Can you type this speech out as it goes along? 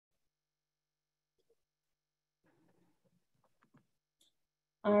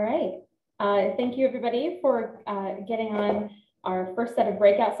All right. Thank you, everybody, for getting on our first set of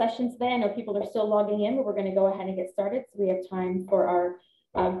breakout sessions today. I know people are still logging in, but we're going to go ahead and get started so we have time for our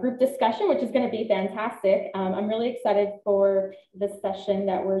group discussion, which is going to be fantastic. I'm really excited for this session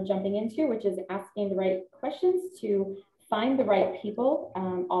that we're jumping into, which is asking the right questions to find the right people.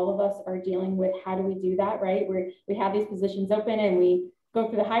 All of us are dealing with how do we do that, right? We have these positions open and we go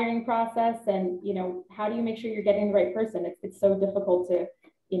through the hiring process, and how do you make sure you're getting the right person? It's so difficult to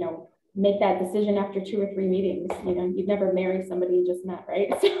make that decision after 2 or 3 meetings. You'd never marry somebody you just met, right?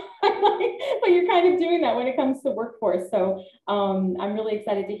 So, but you're kind of doing that when it comes to workforce. So I'm really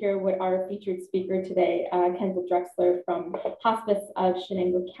excited to hear what our featured speaker today, Kendall Drexler from Hospice of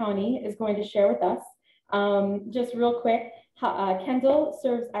Chenango County, is going to share with us. Just real quick, Kendall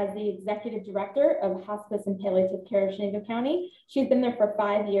serves as the Executive Director of Hospice and Palliative Care of Chenango County. She's been there for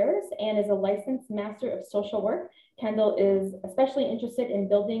 5 years and is a licensed Master of Social Work. Kendall is especially interested in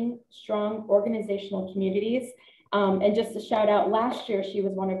building strong organizational communities. And just a shout out, last year, she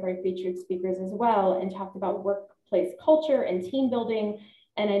was one of our featured speakers as well and talked about workplace culture and team building.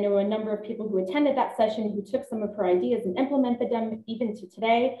 And I know a number of people who attended that session who took some of her ideas and implemented them even to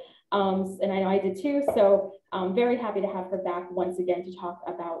today. And I know I did too. So I'm very happy to have her back once again to talk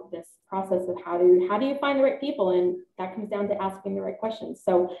about this process of how do you find the right people? And that comes down to asking the right questions.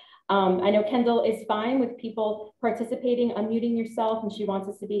 So I know Kendall is fine with people participating, unmuting yourself, and she wants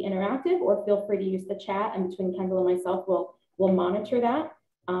us to be interactive, or feel free to use the chat, and between Kendall and myself, we'll monitor that.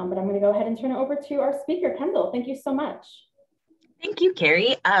 But I'm going to go ahead and turn it over to our speaker, Kendall. Thank you so much. Thank you,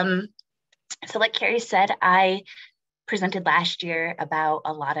 Carrie. So like Carrie said, I presented last year about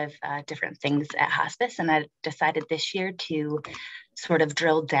a lot of different things at hospice, and I decided this year to sort of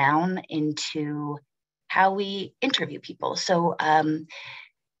drill down into how we interview people. So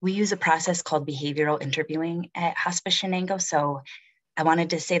we use a process called behavioral interviewing at Hospice Chenango. So I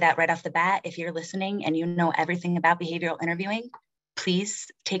wanted to say that right off the bat. If you're listening and you know everything about behavioral interviewing, please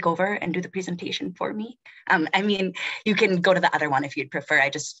take over and do the presentation for me. I mean, you can go to the other one if you'd prefer.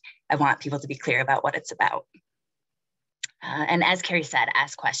 I want people to be clear about what it's about. And as Carrie said,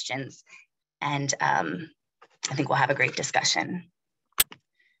 ask questions, and I think we'll have a great discussion.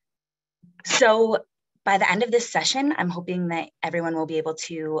 So by the end of this session, I'm hoping that everyone will be able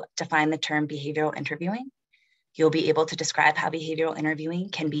to define the term behavioral interviewing. You'll be able to describe how behavioral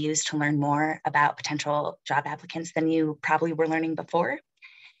interviewing can be used to learn more about potential job applicants than you probably were learning before.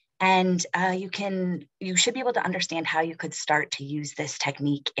 And you should be able to understand how you could start to use this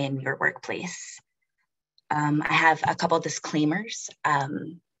technique in your workplace. I have a couple of disclaimers.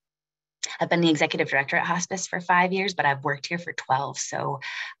 I've been the executive director at hospice for 5 years, but I've worked here for 12. So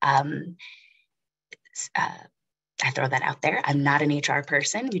I throw that out there. I'm not an HR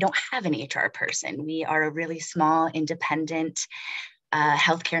person. We don't have an HR person. We are a really small, independent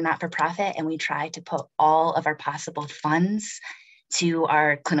healthcare not-for-profit, and we try to put all of our possible funds to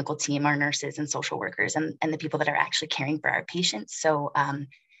our clinical team, our nurses and social workers, and the people that are actually caring for our patients. So I'm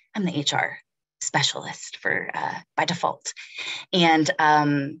the HR specialist by default. And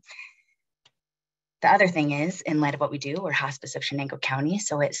the other thing is, in light of what we do, we're Hospice of Chenango County.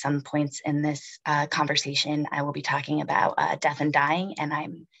 So at some points in this conversation, I will be talking about death and dying, and I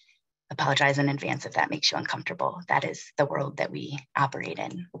apologize in advance if that makes you uncomfortable. That is the world that we operate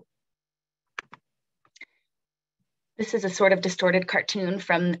in. This is a sort of distorted cartoon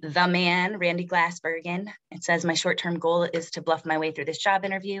from the man, Randy Glassbergen. It says, my short-term goal is to bluff my way through this job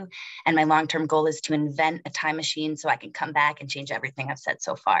interview, and my long-term goal is to invent a time machine so I can come back and change everything I've said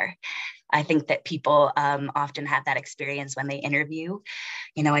so far. I think that people often have that experience when they interview.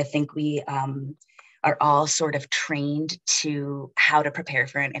 I think we are all sort of trained to how to prepare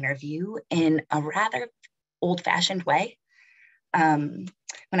for an interview in a rather old-fashioned way. When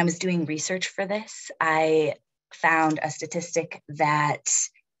I was doing research for this, I found a statistic that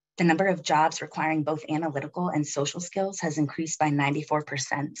the number of jobs requiring both analytical and social skills has increased by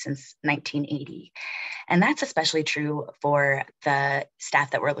 94% since 1980. And that's especially true for the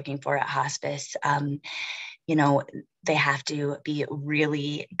staff that we're looking for at hospice. They have to be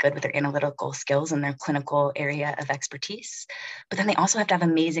really good with their analytical skills and their clinical area of expertise, but then they also have to have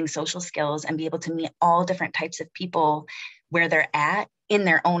amazing social skills and be able to meet all different types of people where they're at in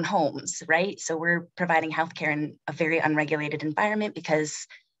their own homes, right? So we're providing healthcare in a very unregulated environment because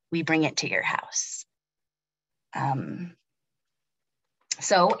we bring it to your house.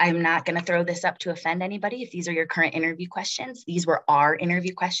 So I'm not going to throw this up to offend anybody. If these are your current interview questions, these were our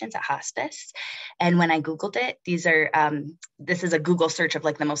interview questions at hospice. And when I Googled it, this is a Google search of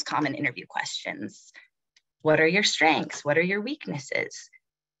like the most common interview questions. What are your strengths? What are your weaknesses?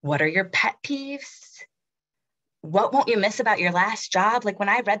 What are your pet peeves? what won't you miss about your last job? Like when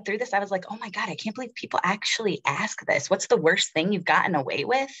I read through this, I was like, oh my God, I can't believe people actually ask this. What's the worst thing you've gotten away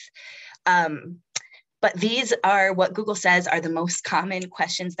with? But these are what Google says are the most common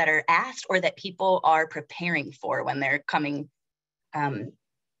questions that are asked or that people are preparing for when they're coming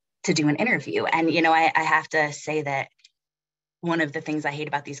to do an interview. And, you know, I have to say that one of the things I hate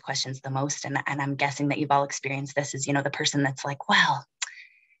about these questions the most, and I'm guessing that you've all experienced this, is, you know, the person that's like, well,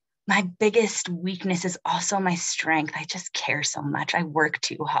 my biggest weakness is also my strength. I just care so much. I work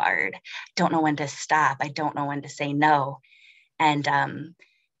too hard. Don't know when to stop. I don't know when to say no. And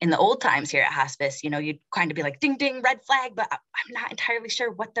in the old times here at Hospice, you know, you'd kind of be like, ding, ding, red flag, but I'm not entirely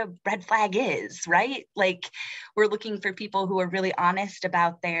sure what the red flag is, right? Like we're looking for people who are really honest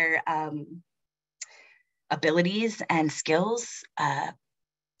about their abilities and skills.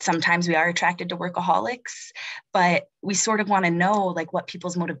 Sometimes we are attracted to workaholics, but we sort of want to know like what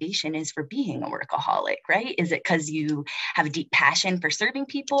people's motivation is for being a workaholic, right? Is it because you have a deep passion for serving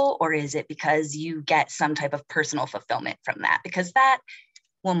people, or is it because you get some type of personal fulfillment from that? Because that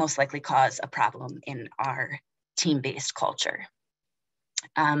will most likely cause a problem in our team-based culture.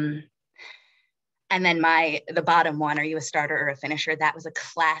 And then the bottom one, are you a starter or a finisher? That was a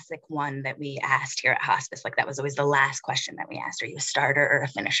classic one that we asked here at Hospice. Like that was always the last question that we asked, are you a starter or a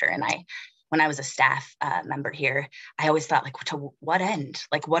finisher? And when I was a staff member here, I always thought like, to what end?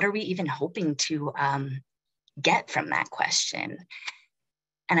 Like, what are we even hoping to get from that question?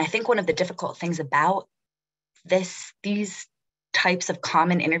 And I think one of the difficult things about these types of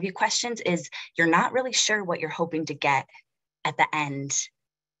common interview questions is you're not really sure what you're hoping to get at the end.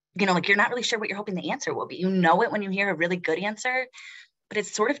 You know, like you're not really sure what you're hoping the answer will be. You know it when you hear a really good answer, but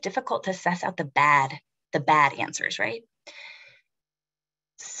it's sort of difficult to suss out the bad answers, right?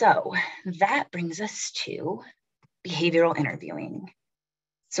 So that brings us to behavioral interviewing.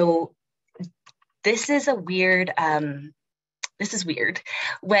 So this is weird.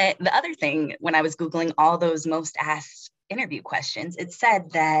 When the other thing, when I was Googling all those most asked interview questions, it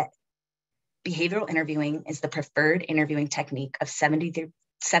said that behavioral interviewing is the preferred interviewing technique of 73%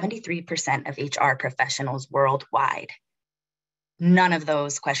 of HR professionals worldwide. None of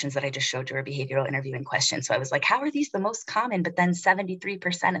those questions that I just showed you are behavioral interviewing questions. So I was like, how are these the most common? But then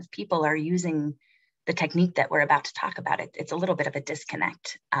 73% of people are using the technique that we're about to talk about. It's a little bit of a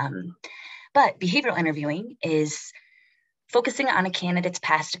disconnect. But behavioral interviewing is focusing on a candidate's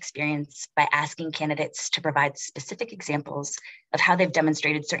past experience by asking candidates to provide specific examples of how they've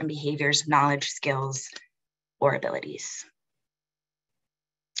demonstrated certain behaviors, knowledge, skills, or abilities.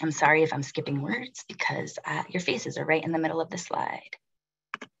 I'm sorry if I'm skipping words because your faces are right in the middle of the slide.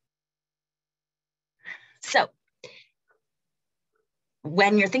 So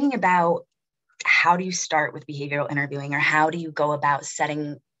when you're thinking about how do you start with behavioral interviewing, or how do you go about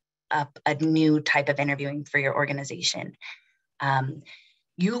setting up a new type of interviewing for your organization, I'm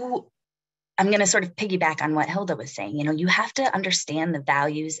going to sort of piggyback on what Hilda was saying. You know, you have to understand the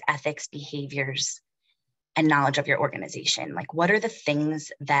values, ethics, behaviors, and knowledge of your organization. Like, what are the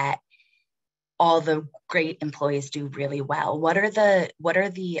things that all the great employees do really well? What are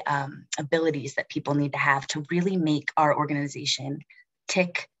the abilities that people need to have to really make our organization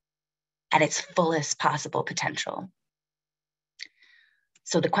tick at its fullest possible potential?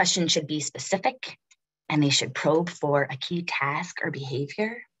 So the question should be specific, and they should probe for a key task or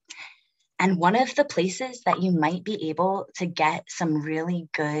behavior. And one of the places that you might be able to get some really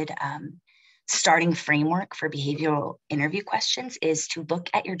good starting framework for behavioral interview questions is to look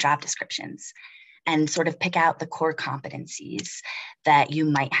at your job descriptions and sort of pick out the core competencies that you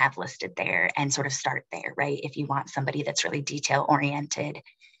might have listed there and sort of start there, right? If you want somebody that's really detail oriented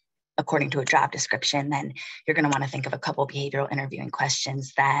according to a job description, then you're going to want to think of a couple behavioral interviewing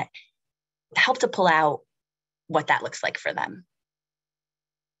questions that help to pull out what that looks like for them.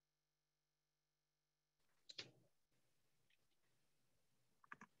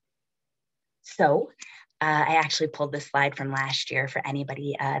 So I actually pulled this slide from last year for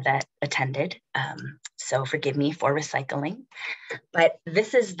anybody that attended. So forgive me for recycling, but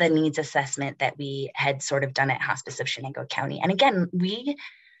this is the needs assessment that we had sort of done at Hospice of Chenango County. And again, we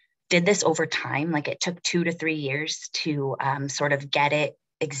did this over time. Like it took 2 to 3 years to sort of get it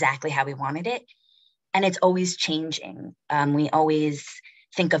exactly how we wanted it. And it's always changing. We always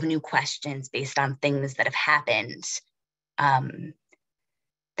think of new questions based on things that have happened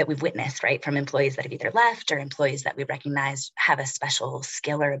that we've witnessed, right? From employees that have either left or employees that we recognize have a special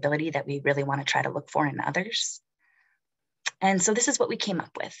skill or ability that we really want to try to look for in others. And so this is what we came up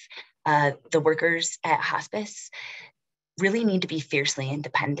with. The workers at Hospice really need to be fiercely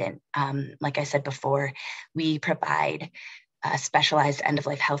independent. Like I said before, we provide specialized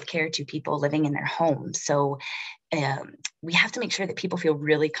end-of-life healthcare to people living in their homes. So we have to make sure that people feel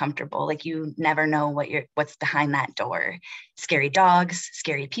really comfortable. Like, you never know what's behind that door. Scary dogs,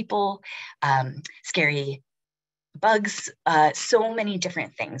 scary people, scary bugs, so many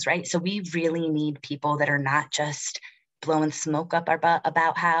different things, right? So we really need people that are not just blowing smoke up our butt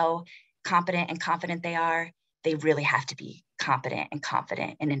about how competent and confident they are. They really have to be competent and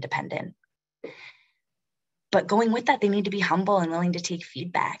confident and independent. But going with that, they need to be humble and willing to take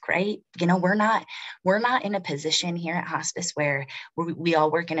feedback, right? You know, we're not in a position here at Hospice where we all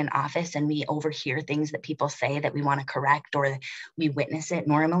work in an office and we overhear things that people say that we want to correct, or we witness it.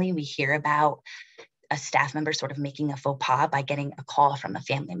 Normally, we hear about a staff member sort of making a faux pas by getting a call from a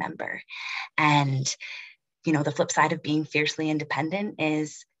family member. And, you know, the flip side of being fiercely independent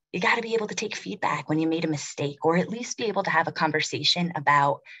is you got to be able to take feedback when you made a mistake, or at least be able to have a conversation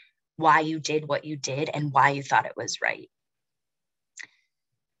about why you did what you did and why you thought it was right.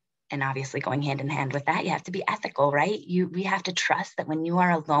 And obviously, going hand in hand with that, you have to be ethical, right? We have to trust that when you are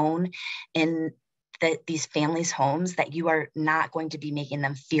alone in these families' homes, that you are not going to be making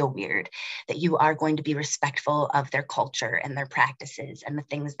them feel weird, that you are going to be respectful of their culture and their practices and the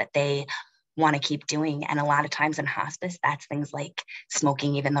things that they want to keep doing. And a lot of times in hospice, that's things like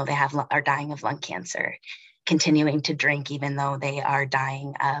smoking, even though they are dying of lung cancer, continuing to drink, even though they are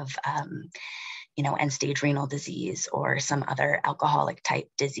dying of, end-stage renal disease or some other alcoholic type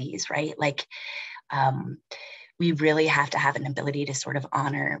disease, right? Like, we really have to have an ability to sort of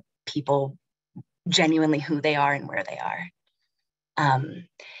honor people genuinely who they are and where they are.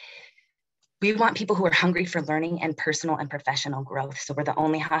 We want people who are hungry for learning and personal and professional growth. So we're the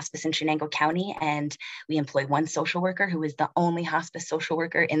only hospice in Chenango County, and we employ one social worker who is the only hospice social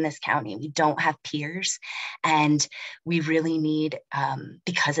worker in this county. We don't have peers, and we really need,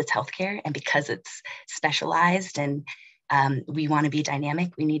 because it's healthcare and because it's specialized and we want to be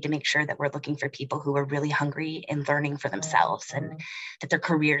dynamic, we need to make sure that we're looking for people who are really hungry in learning for themselves, and that their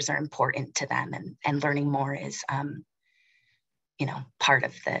careers are important to them, and learning more is part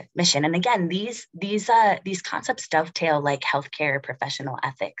of the mission. And again, these concepts dovetail like healthcare professional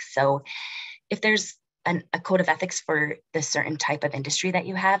ethics. So if there's a code of ethics for the certain type of industry that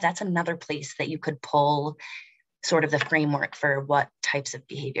you have, that's another place that you could pull sort of the framework for what types of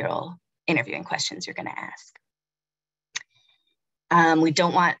behavioral interviewing questions you're going to ask. We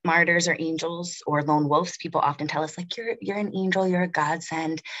don't want martyrs or angels or lone wolves. People often tell us, like, you're an angel, you're a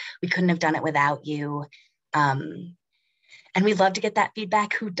godsend, we couldn't have done it without you. And we love to get that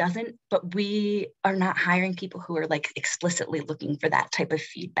feedback. Who doesn't? But we are not hiring people who are like explicitly looking for that type of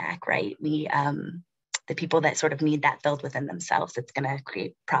feedback, right? The people that sort of need that filled within themselves, it's going to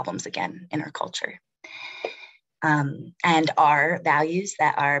create problems again in our culture. And our values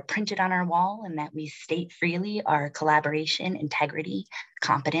that are printed on our wall and that we state freely are collaboration, integrity,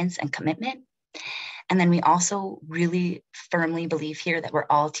 competence, and commitment. And then we also really firmly believe here that we're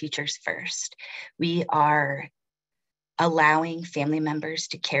all teachers first. We are allowing family members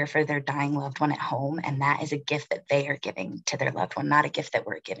to care for their dying loved one at home. And that is a gift that they are giving to their loved one, not a gift that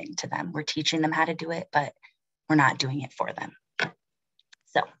we're giving to them. We're teaching them how to do it, but we're not doing it for them.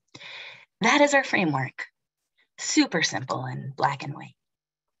 So that is our framework. Super simple and black and white.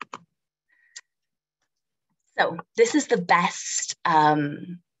 So this is the best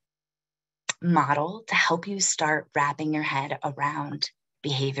model to help you start wrapping your head around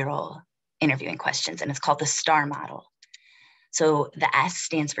behavioral interviewing questions. And it's called the STAR model. So the S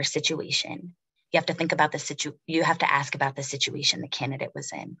stands for situation. You have to think about you have to ask about the situation the candidate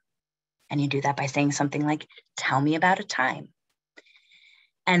was in. And you do that by saying something like, tell me about a time.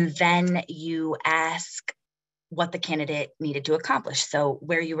 And then you ask what the candidate needed to accomplish. So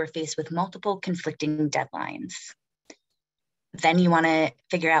where you were faced with multiple conflicting deadlines. Then you want to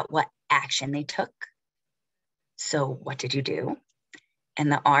figure out what action they took. So what did you do? And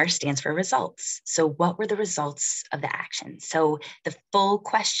the R stands for results. So what were the results of the action? So the full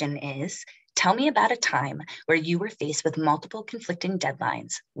question is, tell me about a time where you were faced with multiple conflicting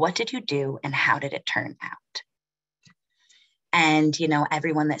deadlines. What did you do and how did it turn out? And,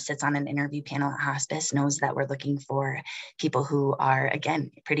 everyone that sits on an interview panel at Hospice knows that we're looking for people who are,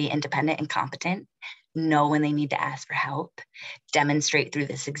 again, pretty independent and competent, know when they need to ask for help, demonstrate through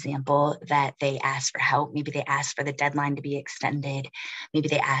this example that they asked for help. Maybe they asked for the deadline to be extended. Maybe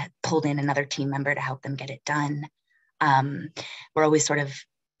they pulled in another team member to help them get it done. We're always sort of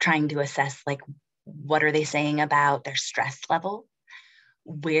trying to assess, like, what are they saying about their stress level?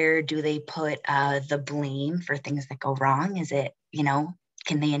 Where do they put the blame for things that go wrong? Is it,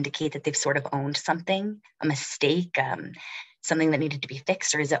 can they indicate that they've sort of owned something, a mistake, something that needed to be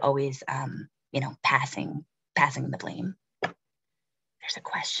fixed? Or is it always, passing the blame? There's a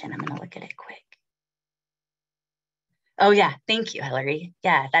question. I'm going to look at it quick. Oh, yeah. Thank you, Hillary.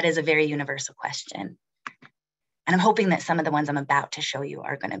 Yeah, that is a very universal question. And I'm hoping that some of the ones I'm about to show you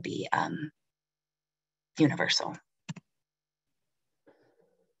are going to be universal.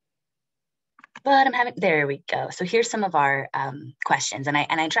 But there we go. So here's some of our questions. And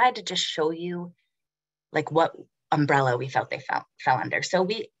I tried to just show you like what umbrella we felt they fell under. So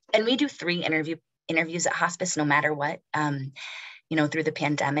we do 3 interviews at hospice, no matter what, through the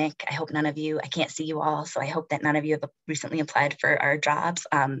pandemic. I hope I can't see you all. So I hope that none of you have recently applied for our jobs.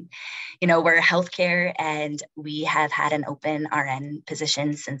 We're healthcare and we have had an open RN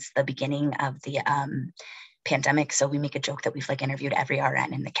position since the beginning of the pandemic. So we make a joke that we've interviewed every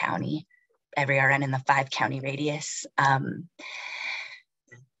RN in the county, every RN in the 5-county radius.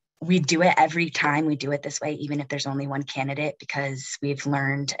 We do it every time we do it this way, even if there's only one candidate, because we've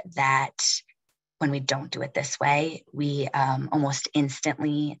learned that when we don't do it this way, we almost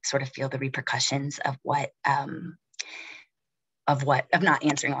instantly sort of feel the repercussions of not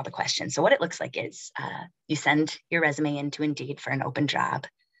answering all the questions. So what it looks like is you send your resume into Indeed for an open job.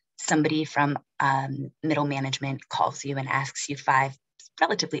 Somebody from middle management calls you and asks you 5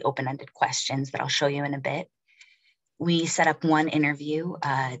 relatively open-ended questions that I'll show you in a bit. We set up one interview,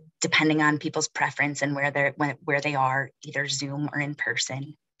 depending on people's preference and where they are, either Zoom or in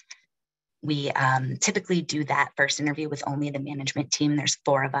person. We typically do that first interview with only the management team. There's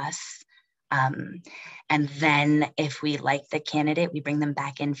 4 of us. And then if we like the candidate, we bring them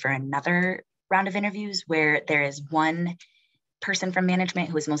back in for another round of interviews where there is one person from management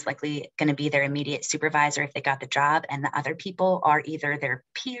who is most likely going to be their immediate supervisor if they got the job, and the other people are either their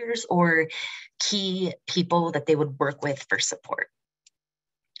peers or key people that they would work with for support.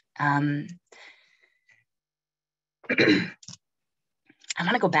 I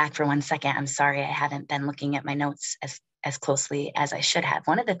want to go back for 1 second. I'm sorry, I haven't been looking at my notes as closely as I should have.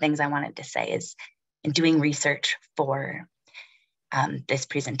 One of the things I wanted to say is in doing research for this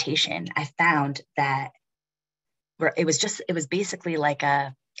presentation, I found that it was basically like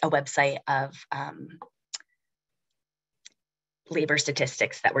a website of labor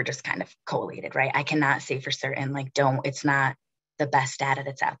statistics that were just kind of collated, right? I cannot say for certain, it's not the best data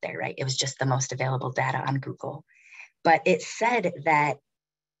that's out there, right? It was just the most available data on Google. But it said that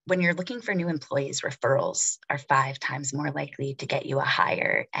when you're looking for new employees, referrals are 5 times more likely to get you a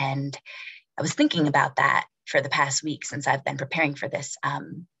hire. And I was thinking about that for the past week since I've been preparing for this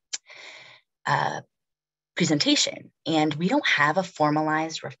presentation. And we don't have a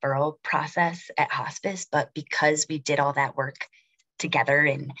formalized referral process at hospice, but because we did all that work together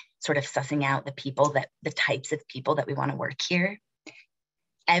and sort of sussing out the types of people that we want to work here,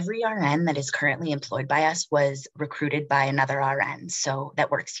 every RN that is currently employed by us was recruited by another RN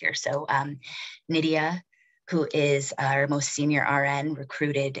that works here. So Nydia, who is our most senior RN,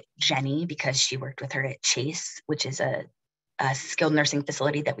 recruited Jenny because she worked with her at Chase, which is a skilled nursing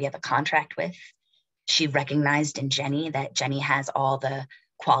facility that we have a contract with. She recognized in Jenny that Jenny has all the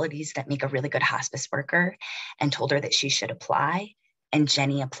qualities that make a really good hospice worker and told her that she should apply. And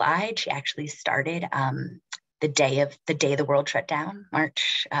Jenny applied. She actually started the day the world shut down,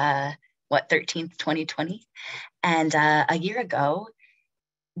 March 13th, 2020. And a year ago,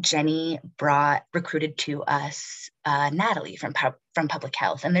 Jenny recruited to us Natalie from public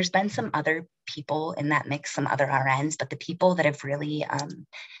health. And there's been some other people in that mix, some other RNs, but the people that have really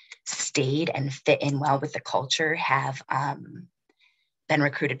stayed and fit in well with the culture have been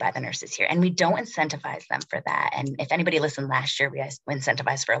recruited by the nurses here. And we don't incentivize them for that. And if anybody listened last year, we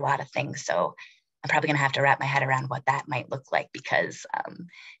incentivized for a lot of things. So I'm probably going to have to wrap my head around what that might look like, because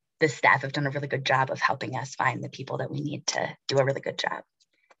the staff have done a really good job of helping us find the people that we need to do a really good job.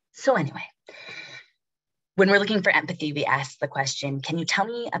 So anyway, when we're looking for empathy, we ask the question, can you tell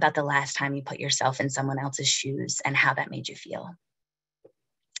me about the last time you put yourself in someone else's shoes and how that made you feel?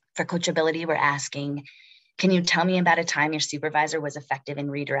 For coachability, we're asking, can you tell me about a time your supervisor was effective in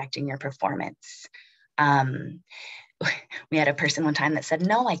redirecting your performance? We had a person one time that said,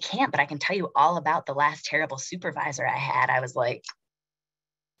 no, I can't, but I can tell you all about the last terrible supervisor I had. I was like,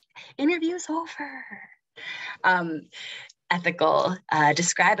 interview's over. Ethical,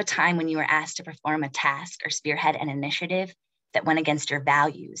 describe a time when you were asked to perform a task or spearhead an initiative that went against your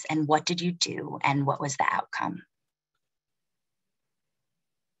values, and what did you do and what was the outcome?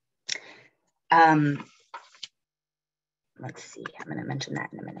 Let's see, I'm going to mention that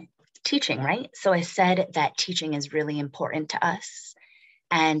in a minute. Teaching, right? So I said that teaching is really important to us,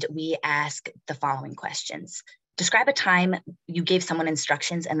 and we ask the following questions. Describe a time you gave someone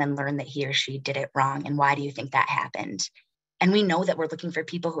instructions and then learned that he or she did it wrong, and why do you think that happened? And we know that we're looking for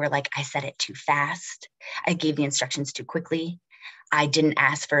people who are like, I said it too fast. I gave the instructions too quickly. I didn't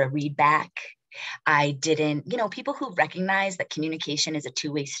ask for a read back. I didn't, people who recognize that communication is a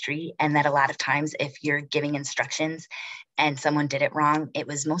two-way street, and that a lot of times if you're giving instructions and someone did it wrong, it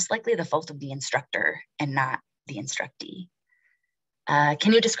was most likely the fault of the instructor and not the instructee.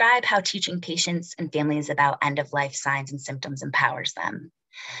 Can you describe how teaching patients and families about end-of-life signs and symptoms empowers them?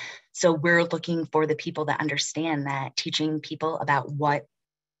 So we're looking for the people that understand that teaching people about what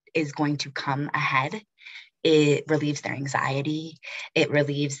is going to come ahead, it relieves their anxiety, it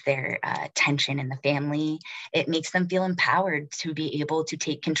relieves their tension in the family, it makes them feel empowered to be able to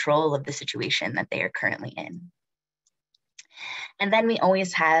take control of the situation that they are currently in. And then we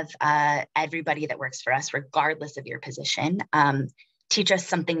always have everybody that works for us, regardless of your position, teach us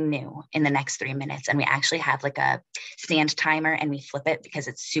something new in the next 3 minutes. And we actually have like a sand timer, and we flip it because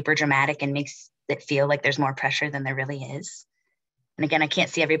it's super dramatic and makes it feel like there's more pressure than there really is. And again, I can't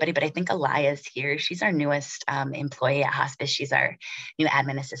see everybody, but I think Alaya's here. She's our newest employee at Hospice. She's our new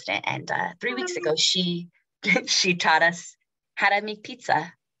admin assistant. And 3 weeks ago, she taught us how to make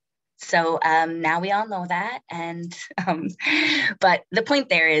pizza. So now we all know that. And, but the point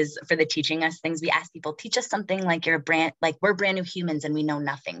there is, for the teaching us things, we ask people, teach us something like we're brand new humans and we know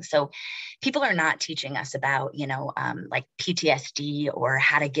nothing. So people are not teaching us about, like PTSD or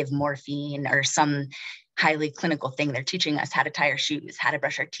how to give morphine or some highly clinical thing. They're teaching us how to tie our shoes, how to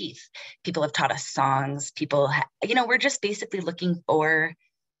brush our teeth. People have taught us songs. We're just basically looking for,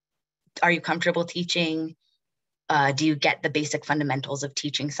 are you comfortable teaching? Do you get the basic fundamentals of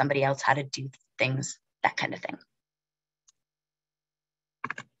teaching somebody else how to do things, that kind of thing.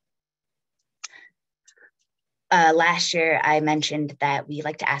 Last year, I mentioned that we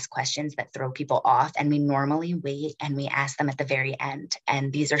like to ask questions that throw people off, and we normally wait and we ask them at the very end.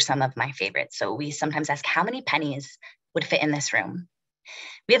 And these are some of my favorites. So we sometimes ask, how many pennies would fit in this room?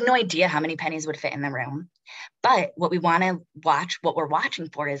 We have no idea how many pennies would fit in the room, but what we want to watch, what we're watching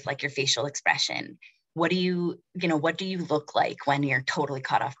for is like your facial expression. What do you look like when you're totally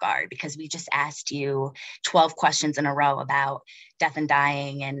caught off guard? Because we just asked you 12 questions in a row about death and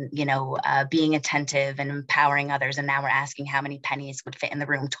dying and, being attentive and empowering others. And now we're asking how many pennies would fit in the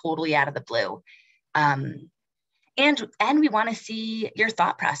room, totally out of the blue. And we want to see your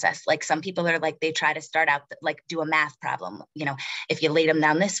thought process. Like some people are like, they try to start out, like do a math problem. If you laid them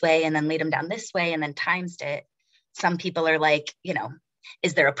down this way and then laid them down this way and then times it. Some people are like,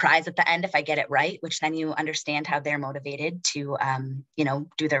 is there a prize at the end if I get it right? Which then you understand how they're motivated to,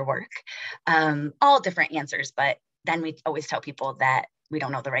 do their work. All different answers, but then we always tell people that we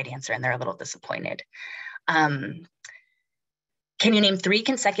don't know the right answer and they're a little disappointed. Can you name 3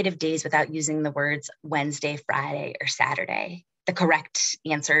 consecutive days without using the words Wednesday, Friday, or Saturday? The correct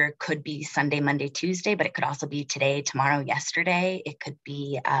answer could be Sunday, Monday, Tuesday, but it could also be today, tomorrow, yesterday. It could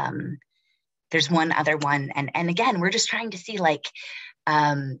be, there's one other one. And again, we're just trying to see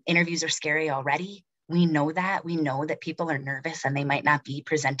interviews are scary already. We know that people are nervous and they might not be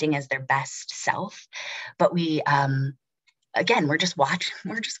presenting as their best self, but we, again, we're just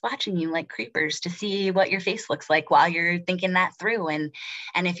watching you like creepers to see what your face looks like while you're thinking that through. And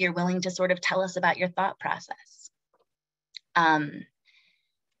if you're willing to sort of tell us about your thought process. And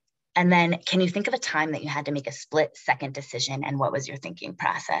then can you think of a time that you had to make a split-second decision, and what was your thinking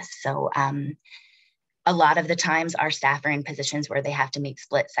process? So a lot of the times our staff are in positions where they have to make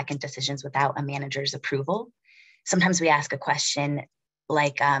split-second decisions without a manager's approval. Sometimes we ask a question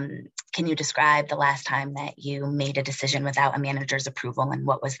like, can you describe the last time that you made a decision without a manager's approval and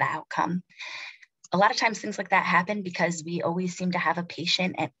what was the outcome? A lot of times things like that happen because we always seem to have a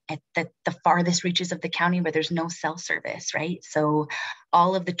patient at the farthest reaches of the county where there's no cell service, right? So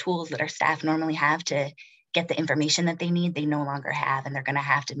all of the tools that our staff normally have to get the information that they need, they no longer have, and they're going to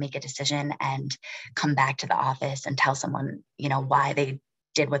have to make a decision and come back to the office and tell someone, why they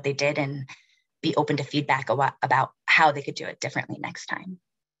did what they did and be open to feedback about how they could do it differently next time.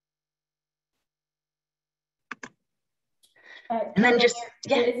 And then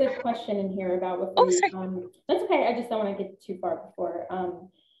there is a question in here about what that's okay. I just don't want to get too far before.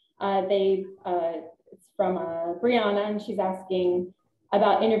 It's from Brianna, and she's asking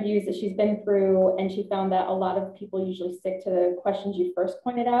about interviews that she's been through, and she found that a lot of people usually stick to the questions you first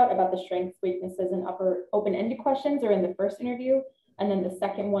pointed out about the strengths, weaknesses, and upper open-ended questions are in the first interview, and then the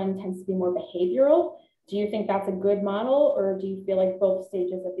second one tends to be more behavioral. Do you think that's a good model, or do you feel like both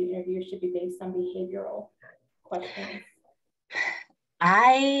stages of the interview should be based on behavioral questions?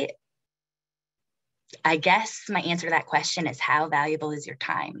 I guess my answer to that question is, how valuable is your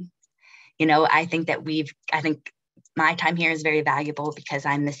time? I think my time here is very valuable because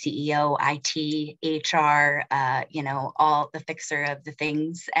I'm the CEO, IT, HR, all the fixer of the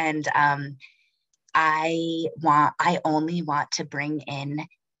things. And I only want to bring in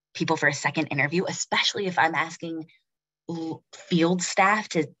people for a second interview, especially if I'm asking field staff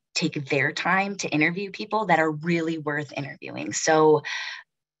to take their time to interview people that are really worth interviewing. So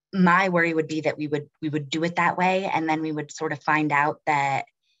my worry would be that we would do it that way, and then we would sort of find out that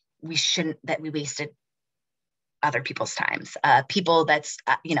we wasted other people's times, people that's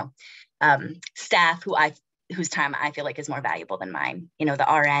staff whose time I feel like is more valuable than mine. The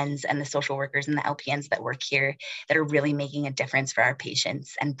RNs and the social workers and the LPNs that work here that are really making a difference for our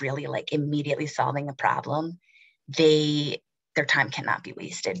patients and really like immediately solving a problem. Their time cannot be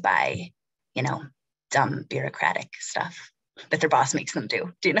wasted by, dumb bureaucratic stuff that their boss makes them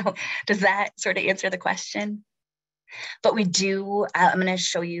do. Does that sort of answer the question? But we do, I'm going to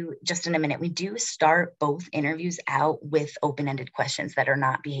show you just in a minute, we do start both interviews out with open-ended questions that are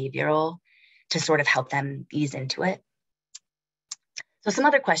not behavioral to sort of help them ease into it. So some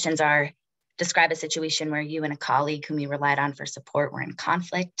other questions are, describe a situation where you and a colleague whom you relied on for support were in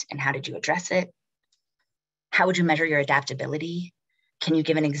conflict, and how did you address it? How would you measure your adaptability? Can you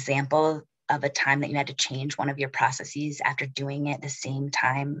give an example of a time that you had to change one of your processes after doing it the same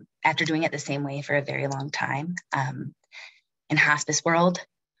way for a very long time? In hospice world,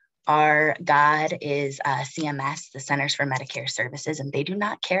 our God is CMS, the Centers for Medicare Services, and they do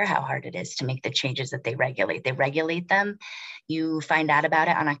not care how hard it is to make the changes that they regulate. They regulate them. You find out about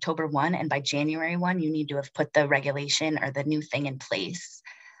it on October 1, and by January 1, you need to have put the regulation or the new thing in place.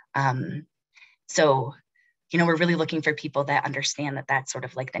 So we're really looking for people that understand that that's sort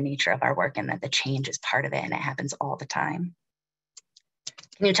of like the nature of our work and that the change is part of it and it happens all the time.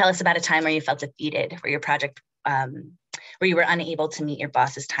 Can you tell us about a time where you felt defeated, where your project, where you were unable to meet your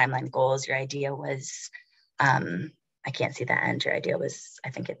boss's timeline goals? Your idea was, I can't see the end. Your idea was,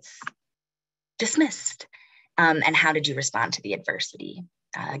 I think it's dismissed. And how did you respond to the adversity?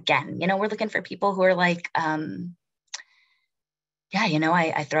 Again, we're looking for people who are like, I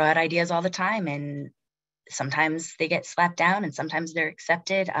throw out ideas all the time, and sometimes they get slapped down and sometimes they're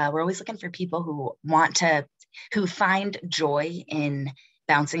accepted. We're always looking for people who find joy in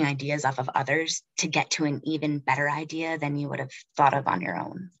bouncing ideas off of others to get to an even better idea than you would have thought of on your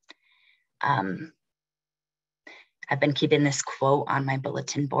own. I've been keeping this quote on my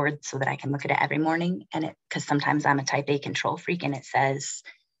bulletin board so that I can look at it every morning, because sometimes I'm a type A control freak, and it says,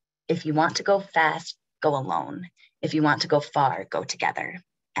 if you want to go fast, go alone. If you want to go far, go together.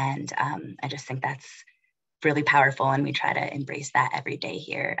 And I just think that's really powerful, and we try to embrace that every day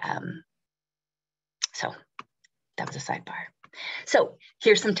here. So that was a sidebar. So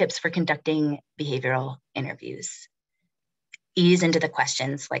here's some tips for conducting behavioral interviews. Ease into the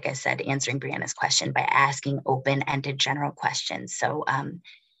questions, like I said, answering Brianna's question by asking open-ended general questions. So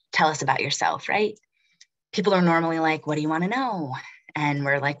tell us about yourself, right? People are normally like, what do you want to know? And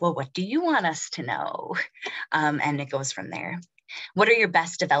we're like, well, what do you want us to know? And it goes from there. What are your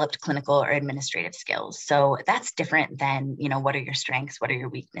best developed clinical or administrative skills? So that's different than, what are your strengths? What are your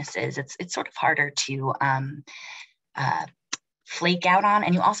weaknesses? It's sort of harder to flake out on.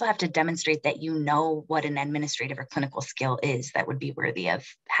 And you also have to demonstrate that you know what an administrative or clinical skill is that would be worthy of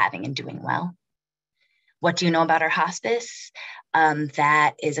having and doing well. What do you know about our hospice?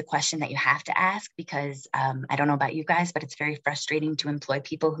 That is a question that you have to ask, because I don't know about you guys, but it's very frustrating to employ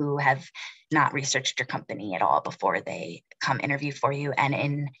people who have not researched your company at all before they come interview for you. And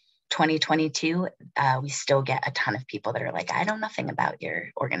in 2022, we still get a ton of people that are like, I know nothing about your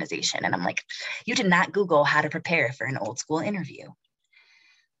organization. And I'm like, you did not Google how to prepare for an old school interview.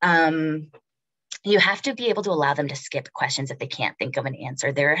 You have to be able to allow them to skip questions if they can't think of an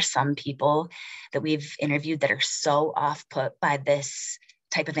answer. There are some people that we've interviewed that are so off put by this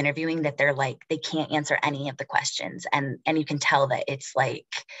type of interviewing that they're like, they can't answer any of the questions. And you can tell that it's like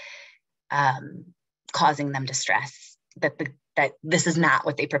causing them distress, that this is not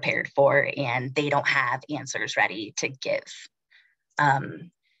what they prepared for and they don't have answers ready to give.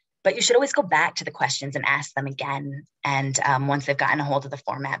 But you should always go back to the questions and ask them again. And once they've gotten a hold of the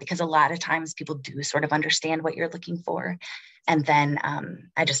format, because a lot of times people do sort of understand what you're looking for. And then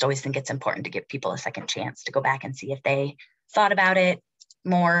I just always think it's important to give people a second chance to go back and see if they thought about it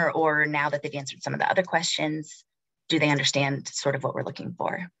more, or now that they've answered some of the other questions, do they understand sort of what we're looking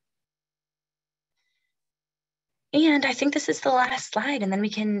for? And I think this is the last slide, and then we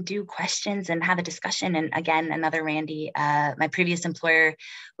can do questions and have a discussion. And again, another Randy, my previous employer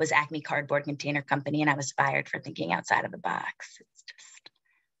was Acme Cardboard Container Company, and I was fired for thinking outside of the box. It's just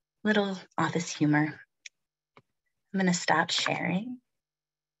little office humor. I'm gonna stop sharing.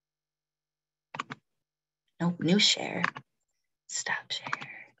 Nope, new share, stop share.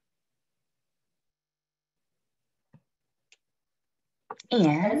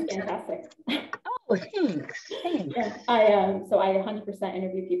 That was And fantastic. oh, thanks. Yeah, so I 100%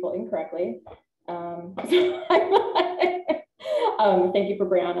 interview people incorrectly. Thank you for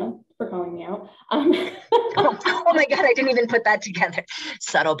Brianna for calling me out. Oh my God, I didn't even put that together.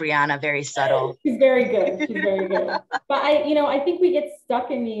 Subtle, Brianna, very subtle. She's very good. She's very good. But I think we get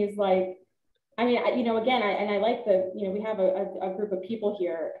stuck in these, like, I mean, again, I like we have a group of people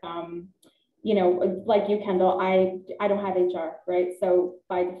here, like you, Kendall, I don't have HR, right? So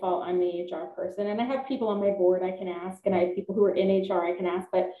by default, I'm the HR person, and I have people on my board I can ask, and I have people who are in HR I can ask,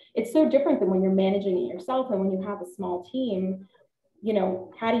 but it's so different than when you're managing it yourself and when you have a small team,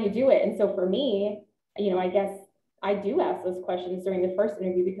 how do you do it? And so for me, I guess I do ask those questions during the first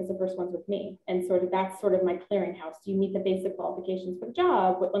interview because the first one's with me. And that's sort of my clearinghouse. Do you meet the basic qualifications for the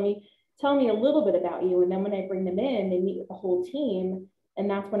job? Tell me a little bit about you. And then when I bring them in, they meet with the whole team. And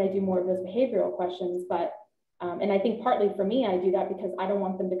that's when I do more of those behavioral questions. But, and I think partly for me, I do that because I don't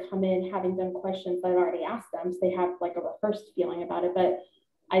want them to come in having done questions that I've already asked them. So they have like a rehearsed feeling about it. But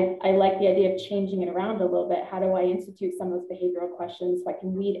I like the idea of changing it around a little bit. How do I institute some of those behavioral questions so I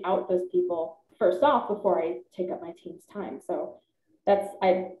can weed out those people first off before I take up my team's time? So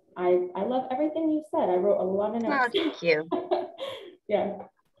I love everything you said. I wrote a lot of notes. Oh, thank you. Yeah.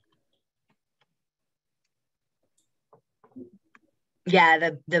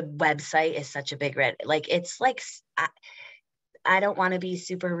 Yeah, the website is such a big red. Like, it's like, I don't want to be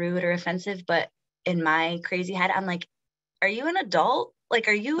super rude or offensive, but in my crazy head, I'm like, are you an adult? Like,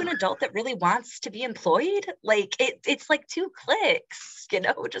 are you an adult that really wants to be employed? Like, it's like 2 clicks,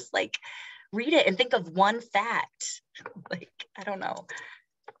 just like read it and think of one fact. Like, I don't know.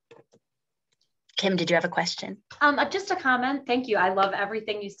 Kim, did you have a question? Just a comment. Thank you. I love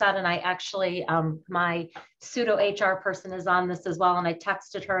everything you said. And I actually, my pseudo HR person is on this as well. And I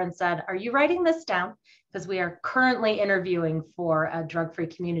texted her and said, are you writing this down? Because we are currently interviewing for a drug-free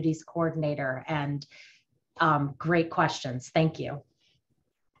communities coordinator, and great questions. Thank you.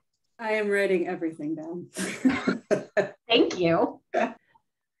 I am writing everything down. Thank you.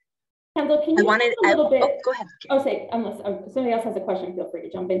 Kendall, can you talk a little bit? Oh, go ahead. Unless somebody else has a question, feel free to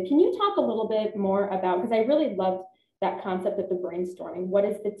jump in. Can you talk a little bit more about, because I really loved that concept of the brainstorming. What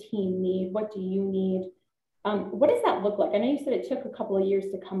does the team need? What do you need? What does that look like? I know you said it took a couple of years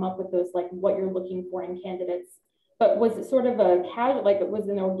to come up with those, like what you're looking for in candidates, but was it sort of a casual, like it was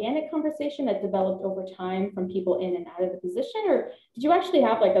an organic conversation that developed over time from people in and out of the position? Or did you actually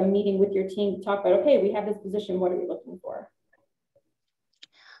have like a meeting with your team to talk about, okay, we have this position, what are we looking for?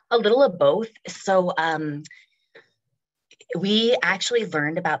 A little of both. So we actually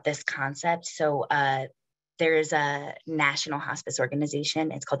learned about this concept. So there's a national hospice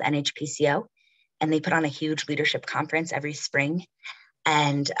organization. It's called NHPCO, and they put on a huge leadership conference every spring.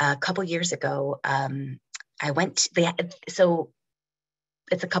 And a couple years ago, I went, so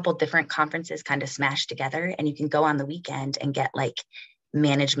it's a couple different conferences kind of smashed together, and you can go on the weekend and get like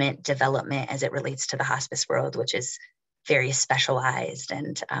management development as it relates to the hospice world, which is very specialized.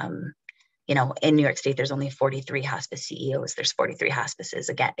 And, in New York State, there's only 43 hospice CEOs. There's 43 hospices.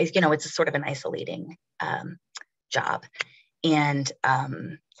 Again, it's a sort of an isolating job. And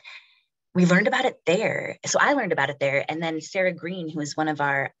we learned about it there. So I learned about it there. And then Sarah Green, who was one of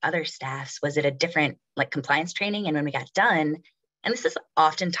our other staffs, was at a different like compliance training. And when we got done, and this is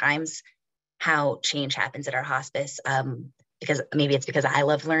oftentimes how change happens at our hospice, because maybe it's because I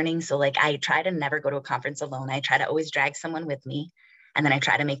love learning. So like I try to never go to a conference alone. I try to always drag someone with me. And then I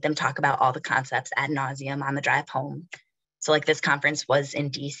try to make them talk about all the concepts ad nauseum on the drive home. So like this conference was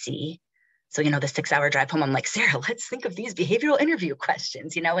in DC. So, the 6-hour drive home, I'm like, Sarah, let's think of these behavioral interview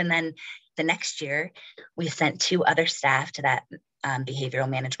questions, and then the next year we sent 2 other staff to that behavioral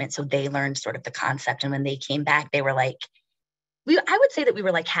management. So they learned sort of the concept. And when they came back, they were like, I would say that we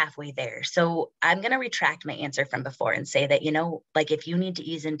were like halfway there. So I'm going to retract my answer from before and say that, like if you need to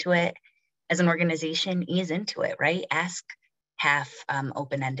ease into it as an organization, ease into it, right? Ask half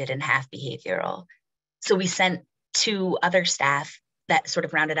open-ended and half behavioral. So we sent 2 other staff that sort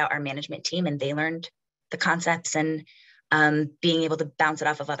of rounded out our management team, and they learned the concepts and being able to bounce it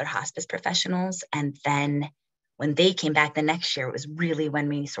off of other hospice professionals. And then when they came back the next year, it was really when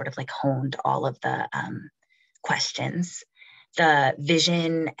we sort of like honed all of the questions, the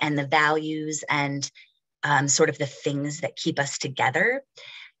vision and the values and sort of the things that keep us together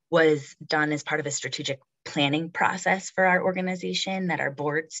was done as part of a strategic planning process for our organization that our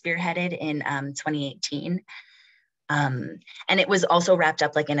board spearheaded in 2018. And it was also wrapped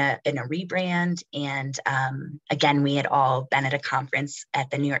up like in a rebrand. And again, we had all been at a conference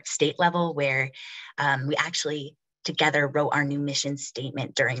at the New York State level where we actually together wrote our new mission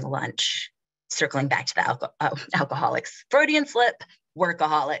statement during lunch, circling back to the alcoholics. Freudian slip,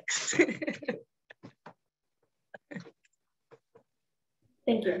 workaholics.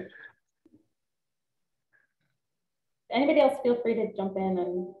 Thank you. Anybody else feel free to jump in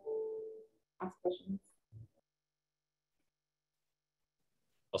and ask questions.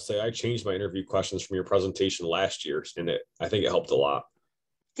 I'll say I changed my interview questions from your presentation last year, and I think it helped a lot.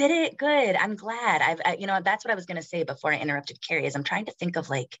 Did it? Good. I'm glad. You know, that's what I was going to say before I interrupted Carrie, is I'm trying to think of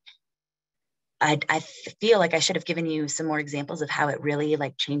like, I feel like I should have given you some more examples of how it really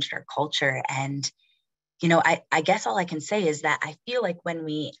like changed our culture. And, you know, I guess all I can say is that I feel like when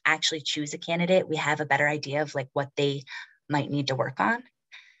we actually choose a candidate, we have a better idea of like what they might need to work on.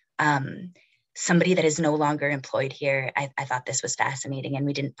 Somebody that is no longer employed here, I thought this was fascinating, and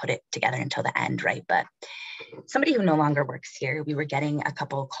we didn't put it together until the end, right? But somebody who no longer works here, we were getting a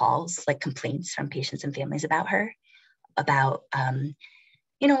couple of calls, like complaints from patients and families about her, about,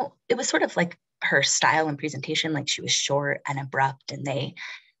 you know, it was sort of like her style and presentation, like she was short and abrupt, and they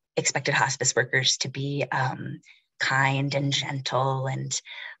expected hospice workers to be kind and gentle and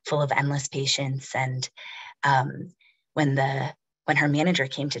full of endless patience. And when her manager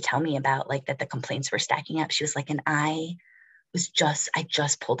came to tell me about like that the complaints were stacking up, she was like, and I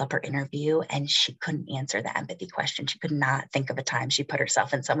just pulled up her interview and she couldn't answer the empathy question. She could not think of a time she put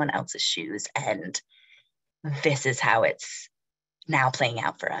herself in someone else's shoes. And this is how it's now playing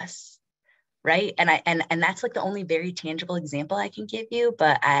out for us. Right. And that's like the only very tangible example I can give you.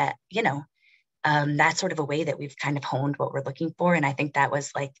 But, you know, that's sort of a way that we've kind of honed what we're looking for. And I think that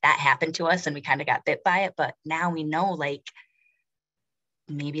was like, that happened to us and we kind of got bit by it. But now we know, like,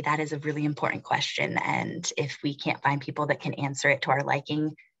 maybe that is a really important question. And if we can't find people that can answer it to our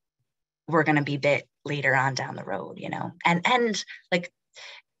liking, we're going to be bit later on down the road, you know, and like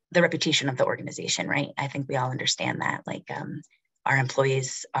the reputation of the organization, right? I think we all understand that, like, our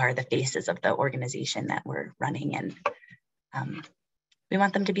employees are the faces of the organization that we're running, and we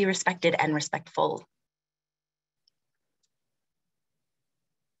want them to be respected and respectful.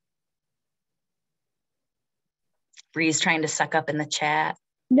 Bree's trying to suck up in the chat.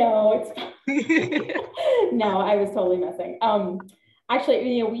 No, it's no, I was totally messing.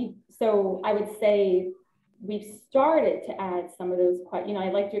 Actually, you know, so I would say we've started to add some of those, you know, I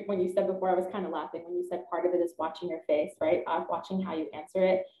liked it when you said before, I was kind of laughing when you said part of it is watching your face, right? Watching how you answer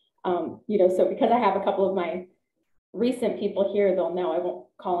it. You know, so because I have a couple of my recent people here, they'll know I won't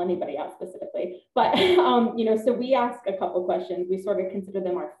call anybody out specifically, but, you know, so we ask a couple of questions. We sort of consider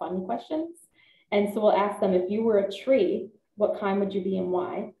them our fun questions. And so we'll ask them, if you were a tree, what kind would you be and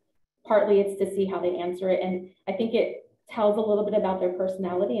why? Partly it's to see how they answer it. And I think it tells a little bit about their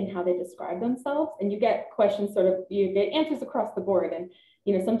personality and how they describe themselves. And you get questions sort of, you get answers across the board. And,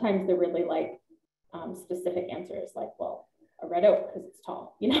 you know, sometimes they're really like specific answers like, well, a red oak because it's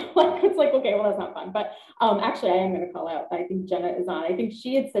tall, you know, like it's like, okay, well, that's not fun. But actually I am going to call out, I think Jenna is on. I think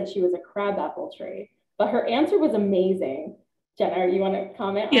she had said she was a crabapple tree, but her answer was amazing. Jenna, you want to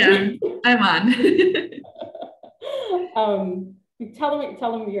comment? Yeah, I'm on.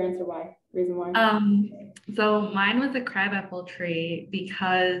 Tell them your answer, why, reason why. So mine was a crabapple tree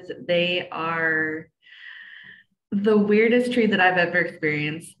because they are the weirdest tree that I've ever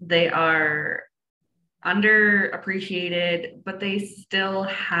experienced. They are underappreciated, but they still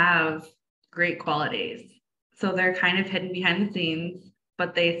have great qualities. So they're kind of hidden behind the scenes,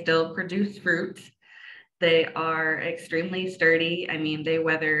 but they still produce fruit. They are extremely sturdy. I mean, they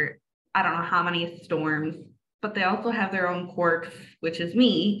weather, I don't know how many storms, but they also have their own quirks, which is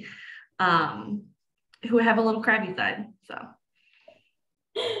me, who have a little crabby side,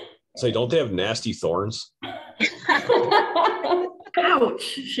 So don't they have nasty thorns? Ouch,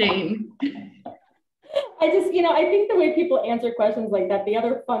 Shane. I just, you know, I think the way people answer questions like that, the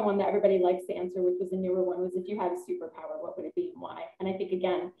other fun one that everybody likes to answer, which was a newer one, was if you had a superpower, what would it be and why? And I think,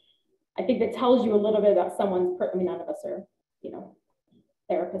 again, I think that tells you a little bit about someone's, I mean, none of us are, you know,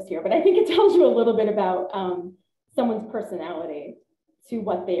 therapists here, but I think it tells you a little bit about someone's personality to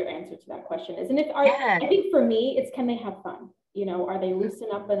what their answer to that question is. And I think for me, it's, can they have fun? You know, are they loosen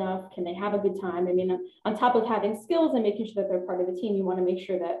up enough? Can they have a good time? I mean, on top of having skills and making sure that they're part of the team, you want to make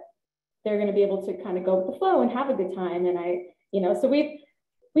sure that they're going to be able to kind of go with the flow and have a good time. And you know, so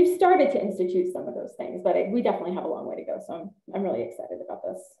we've started to institute some of those things, but we definitely have a long way to go. So I'm really excited about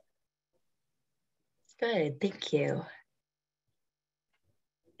this. Good, thank you.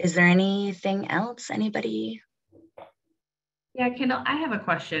 Is there anything else? Anybody? Yeah, Kendall, I have a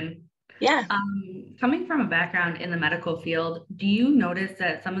question. Yeah. Coming from a background in the medical field, do you notice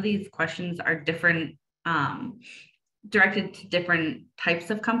that some of these questions are different, directed to different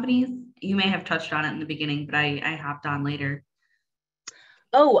types of companies? You may have touched on it in the beginning, but I hopped on later.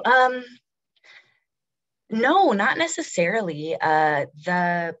 Oh, No, not necessarily.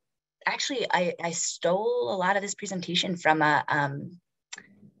 Actually, I stole a lot of this presentation from a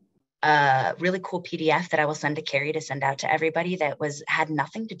really cool PDF that I will send to Carrie to send out to everybody that had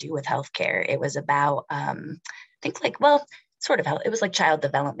nothing to do with healthcare. It was about, I think like, well, sort of, it was like child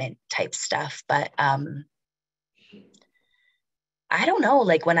development type stuff, but I don't know,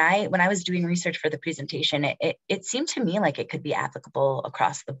 like when I was doing research for the presentation, it seemed to me like it could be applicable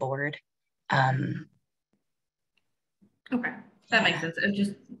across the board. Okay, that makes sense. And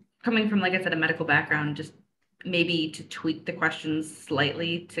just coming from, like I said, a medical background, just maybe to tweak the questions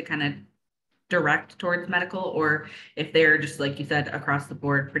slightly to kind of direct towards medical, or if they're just, like you said, across the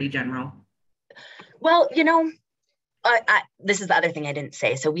board, pretty general. Well, this is the other thing I didn't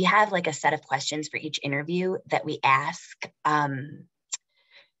say. So we have like a set of questions for each interview that we ask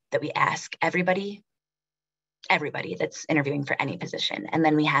everybody that's interviewing for any position. And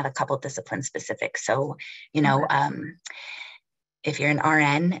then we have a couple discipline specific. So, if you're an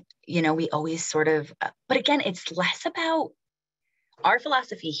RN, we always sort of, but again, it's less about our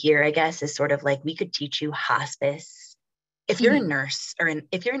philosophy here, I guess, is sort of like, we could teach you hospice. If you're a nurse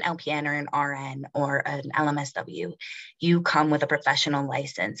if you're an LPN or an RN or an LMSW, you come with a professional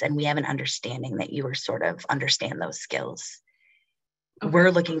license and we have an understanding that you sort of understand those skills. Okay.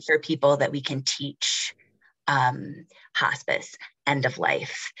 We're looking for people that we can teach hospice, end of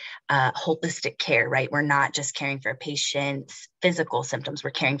life, holistic care, right? We're not just caring for a patient's physical symptoms,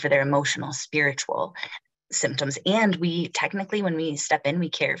 we're caring for their emotional, spiritual symptoms. And we technically, when we step in, we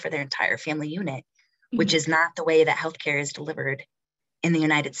care for their entire family unit, which is not the way that healthcare is delivered in the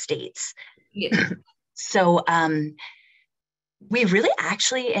United States. Yeah. So we really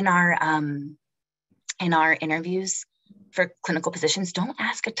actually in our interviews for clinical positions don't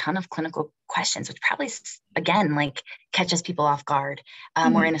ask a ton of clinical questions, which probably, again, like catches people off guard.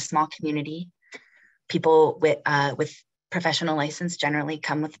 We're in a small community. People with professional license generally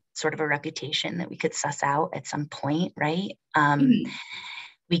come with sort of a reputation that we could suss out at some point, right?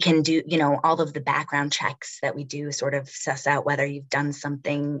 We can do, all of the background checks that we do sort of suss out whether you've done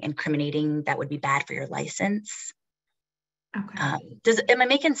something incriminating that would be bad for your license. Okay. Am I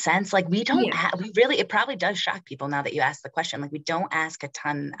making sense? Like we don't, it probably does shock people now that you ask the question. Like we don't ask a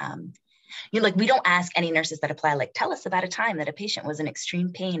ton, we don't ask any nurses that apply, like, tell us about a time that a patient was in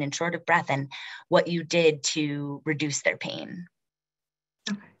extreme pain and short of breath and what you did to reduce their pain.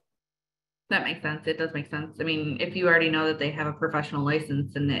 Okay. That makes sense. It does make sense. I mean, if you already know that they have a professional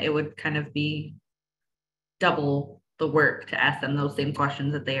license, then it would kind of be double the work to ask them those same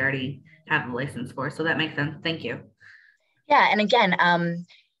questions that they already have the license for. So that makes sense. Thank you. Yeah. And again,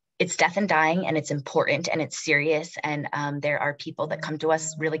 it's death and dying, and it's important and it's serious. And there are people that come to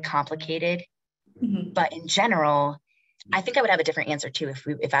us really complicated, but in general, I think I would have a different answer too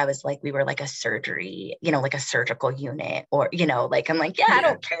if I was like, we were like a surgery, like a surgical unit, or, I'm like, I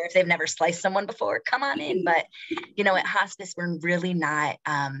don't care if they've never sliced someone before, come on in. But, at hospice, we're really not,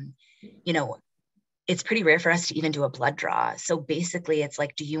 it's pretty rare for us to even do a blood draw. So basically it's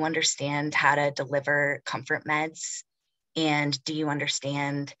like, do you understand how to deliver comfort meds? And do you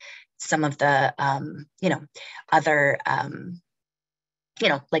understand some of the, other,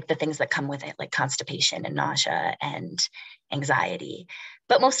 like the things that come with it, like constipation and nausea and anxiety.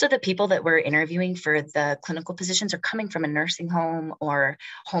 But most of the people that we're interviewing for the clinical positions are coming from a nursing home or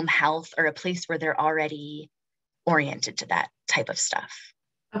home health or a place where they're already oriented to that type of stuff.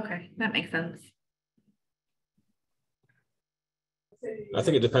 Okay, that makes sense. I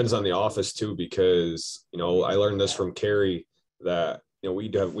think it depends on the office too, because, I learned this from Carrie that,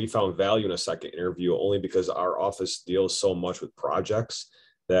 we found value in a second interview only because our office deals so much with projects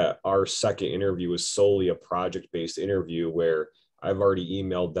that our second interview was solely a project-based interview where I've already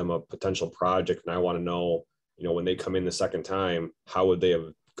emailed them a potential project and I want to know, when they come in the second time, how would they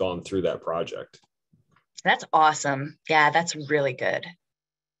have gone through that project? That's awesome. Yeah, that's really good.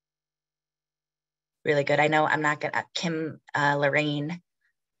 Really good. I know I'm not gonna, Kim Lorraine,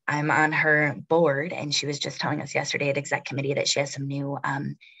 I'm on her board, and she was just telling us yesterday at exec committee that she has some new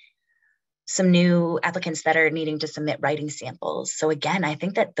applicants that are needing to submit writing samples. So again, I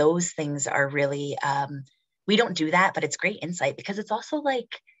think that those things are really, we don't do that, but it's great insight because it's also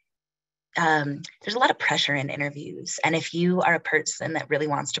like, there's a lot of pressure in interviews. And if you are a person that really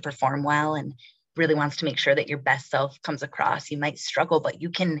wants to perform well and really wants to make sure that your best self comes across, you might struggle, but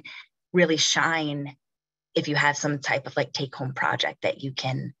you can really shine if you have some type of like take-home project that you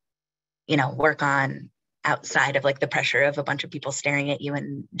can, work on outside of like the pressure of a bunch of people staring at you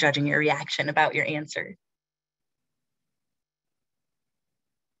and judging your reaction about your answer.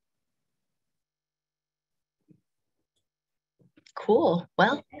 Cool.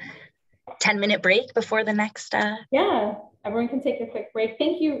 Well, 10-minute break before the next. Yeah, everyone can take a quick break.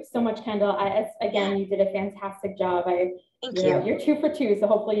 Thank you so much, Kendall. Again, you did a fantastic job. Thank you. You're 2 for 2, so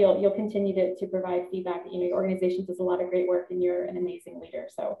hopefully you'll continue to provide feedback. You know, your organization does a lot of great work, and you're an amazing leader.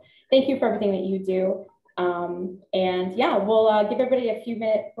 So thank you for everything that you do. And yeah, we'll give everybody a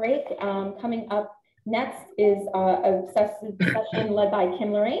few-minute break. Coming up next is a session led by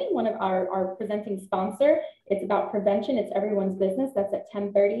Kim Lorraine, one of our presenting sponsor. It's about prevention. It's everyone's business. That's at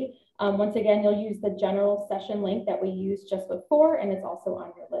 10:30. Once again, you'll use the general session link that we used just before, and it's also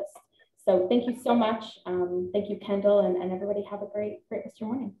on your list. So thank you so much. Thank you, Kendall, and everybody have a great rest of your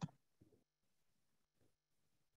morning.